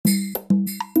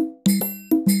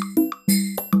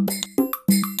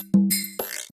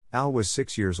Al was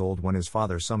 6 years old when his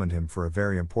father summoned him for a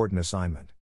very important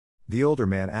assignment. The older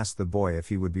man asked the boy if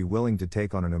he would be willing to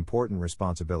take on an important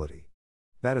responsibility.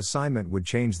 That assignment would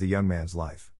change the young man's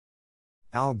life.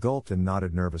 Al gulped and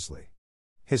nodded nervously.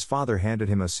 His father handed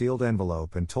him a sealed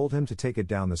envelope and told him to take it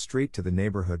down the street to the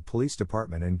neighborhood police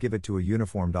department and give it to a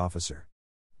uniformed officer.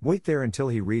 "Wait there until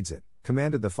he reads it,"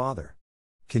 commanded the father.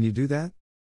 "Can you do that?"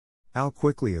 Al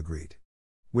quickly agreed.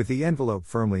 With the envelope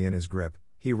firmly in his grip,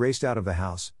 he raced out of the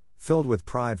house, filled with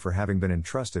pride for having been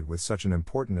entrusted with such an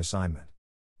important assignment.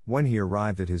 When he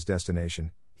arrived at his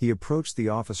destination, he approached the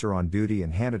officer on duty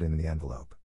and handed him the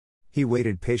envelope. He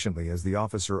waited patiently as the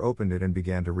officer opened it and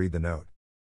began to read the note.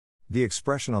 The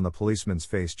expression on the policeman's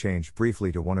face changed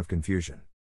briefly to one of confusion.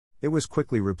 It was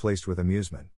quickly replaced with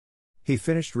amusement. He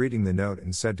finished reading the note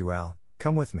and said to Al,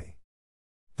 "Come with me."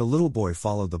 The little boy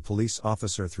followed the police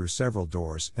officer through several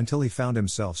doors until he found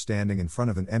himself standing in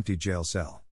front of an empty jail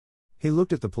cell. He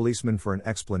looked at the policeman for an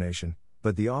explanation,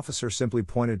 but the officer simply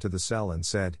pointed to the cell and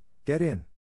said, "Get in."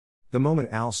 The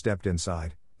moment Al stepped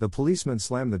inside, the policeman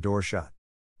slammed the door shut.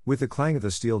 With the clang of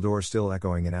the steel door still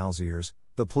echoing in Al's ears,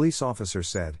 the police officer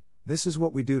said, "This is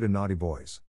what we do to naughty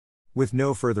boys." With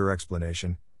no further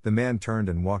explanation, the man turned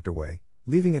and walked away,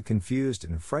 leaving a confused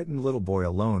and frightened little boy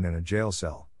alone in a jail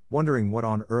cell, wondering what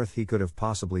on earth he could have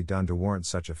possibly done to warrant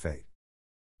such a fate.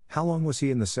 How long was he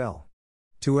in the cell?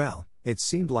 To Al, it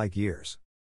seemed like years.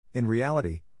 In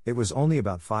reality, it was only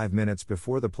about 5 minutes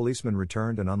before the policeman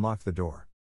returned and unlocked the door.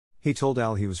 He told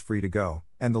Al he was free to go,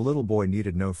 and the little boy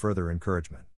needed no further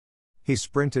encouragement. He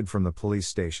sprinted from the police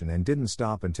station and didn't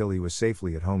stop until he was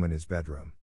safely at home in his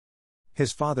bedroom.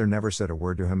 His father never said a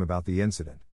word to him about the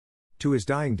incident. To his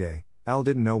dying day, Al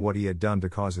didn't know what he had done to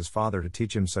cause his father to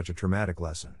teach him such a traumatic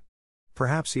lesson.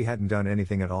 Perhaps he hadn't done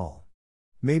anything at all.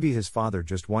 Maybe his father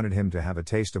just wanted him to have a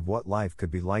taste of what life could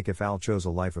be like if Al chose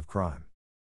a life of crime.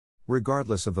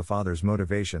 Regardless of the father's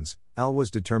motivations, Al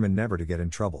was determined never to get in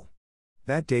trouble.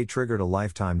 That day triggered a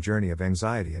lifetime journey of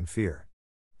anxiety and fear.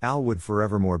 Al would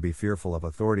forevermore be fearful of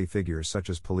authority figures such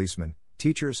as policemen,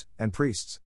 teachers, and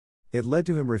priests. It led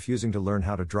to him refusing to learn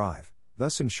how to drive,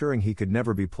 thus ensuring he could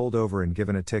never be pulled over and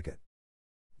given a ticket.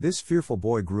 This fearful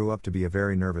boy grew up to be a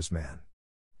very nervous man.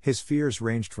 His fears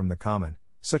ranged from the common,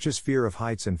 such as fear of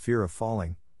heights and fear of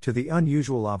falling, to the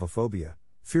unusual avophobia,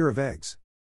 fear of eggs.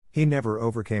 He never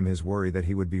overcame his worry that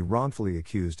he would be wrongfully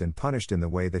accused and punished in the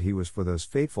way that he was for those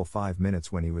fateful 5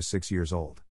 minutes when he was 6 years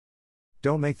old.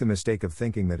 Don't make the mistake of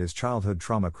thinking that his childhood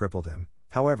trauma crippled him,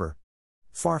 however.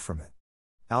 Far from it.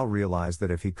 Al realized that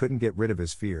if he couldn't get rid of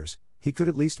his fears, he could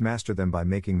at least master them by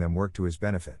making them work to his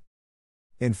benefit.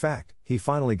 In fact, he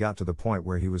finally got to the point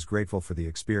where he was grateful for the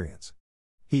experience.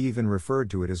 He even referred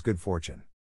to it as good fortune.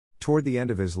 Toward the end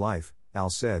of his life,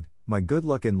 Al said, "My good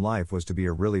luck in life was to be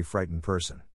a really frightened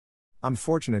person. I'm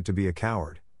fortunate to be a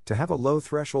coward, to have a low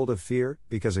threshold of fear,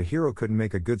 because a hero couldn't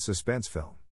make a good suspense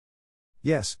film."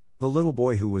 Yes, the little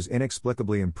boy who was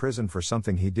inexplicably imprisoned for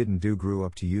something he didn't do grew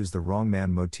up to use the wrong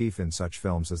man motif in such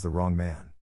films as The Wrong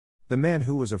Man. The man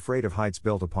who was afraid of heights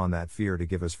built upon that fear to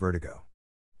give us vertigo.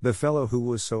 The fellow who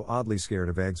was so oddly scared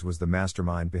of eggs was the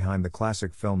mastermind behind the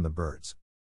classic film The Birds.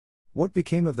 What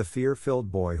became of the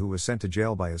fear-filled boy who was sent to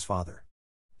jail by his father?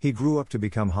 He grew up to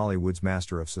become Hollywood's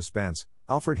master of suspense,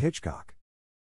 Alfred Hitchcock.